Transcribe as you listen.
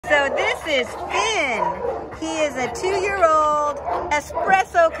So this is Finn. He is a 2-year-old,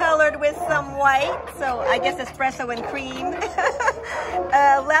 espresso colored with some white. So I guess espresso and cream.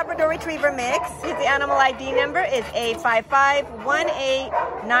 Labrador Retriever mix. His animal ID number is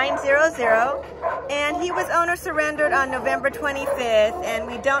A5518900. And he was owner surrendered on November 25th. And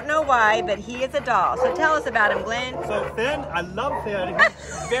we don't know why, but he is a doll. So tell us about him, Glenn. So Finn, I love Finn.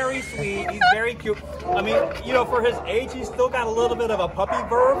 He's very sweet. He's very cute. I mean, you know, for his age, he's still got a little bit of a puppy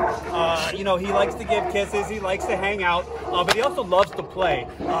verb. You know, he likes to give kisses. He likes to hang out, but he also loves to play.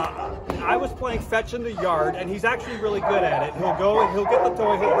 I was playing fetch in the yard, and he's actually really good at it. He'll go and he'll get the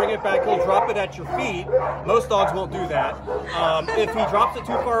toy, he'll bring it back, he'll drop it at your feet. Most dogs won't do that. If he drops it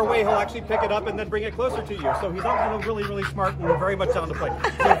too far away, he'll actually pick it up and then bring it closer to you. So he's also really, really smart and very much down to play.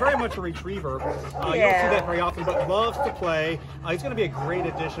 He's very much a retriever. You don't see that very often, but loves to play. He's going to be a great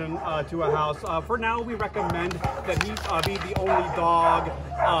addition to a house. For now, we recommend that he be the only dog.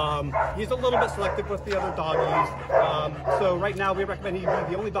 He's a little bit selective with the other doggies. So right now, we recommend he be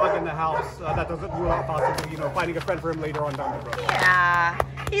the only dog in the house. That doesn't rule out possibly, you know, finding a friend for him later on down the road. Yeah,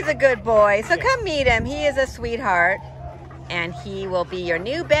 he's a good boy. So come meet him. He is a sweetheart, and he will be your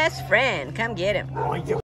new best friend. Come get him.